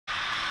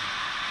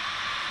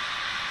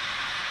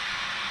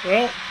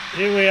Well,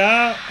 here we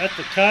are at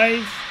the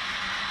cave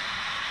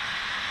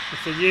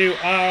with the new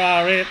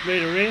RRamp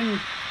meter in.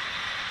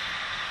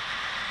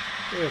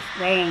 We're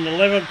running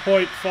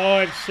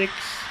 11.56,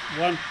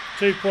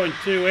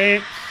 2.2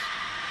 amps.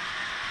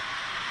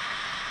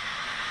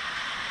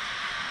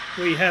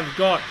 We have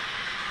got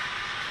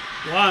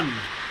 1,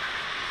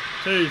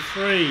 2,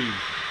 3,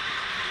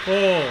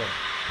 4,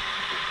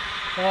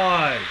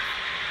 5,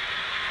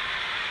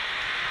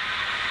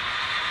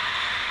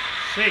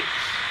 6,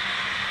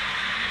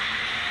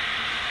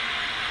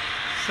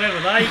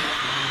 7, 8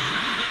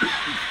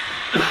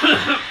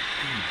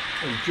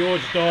 and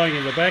George dying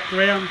in the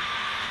background.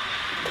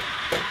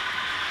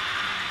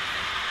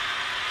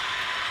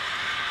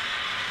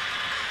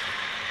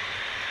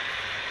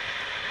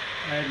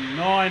 And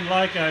 9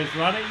 locos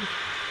running.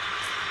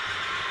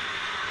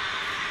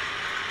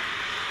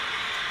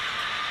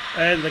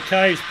 And the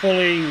cave's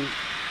pulling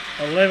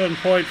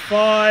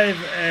 11.5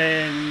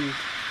 and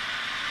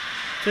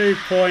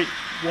 2.1,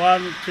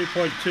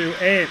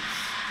 2.2 amps.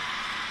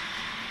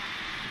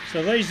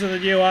 So these are the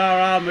new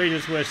RR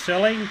meters we're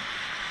selling.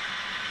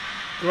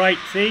 Great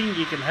thing,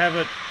 you can have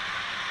it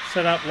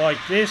set up like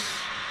this,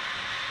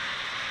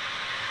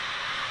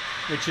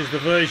 which is the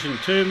version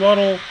 2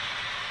 model,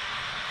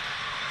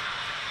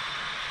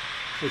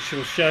 which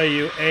will show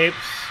you amps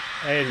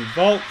and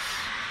volts.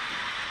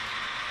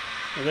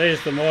 And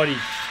there's the mighty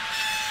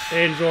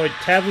Android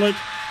tablet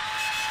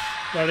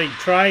running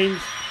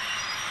trains.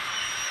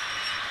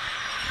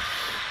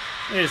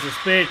 There's the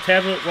spare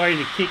tablet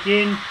waiting to kick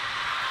in.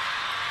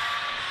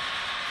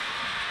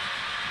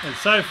 And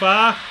so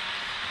far,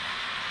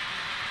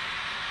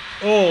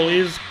 all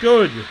is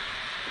good.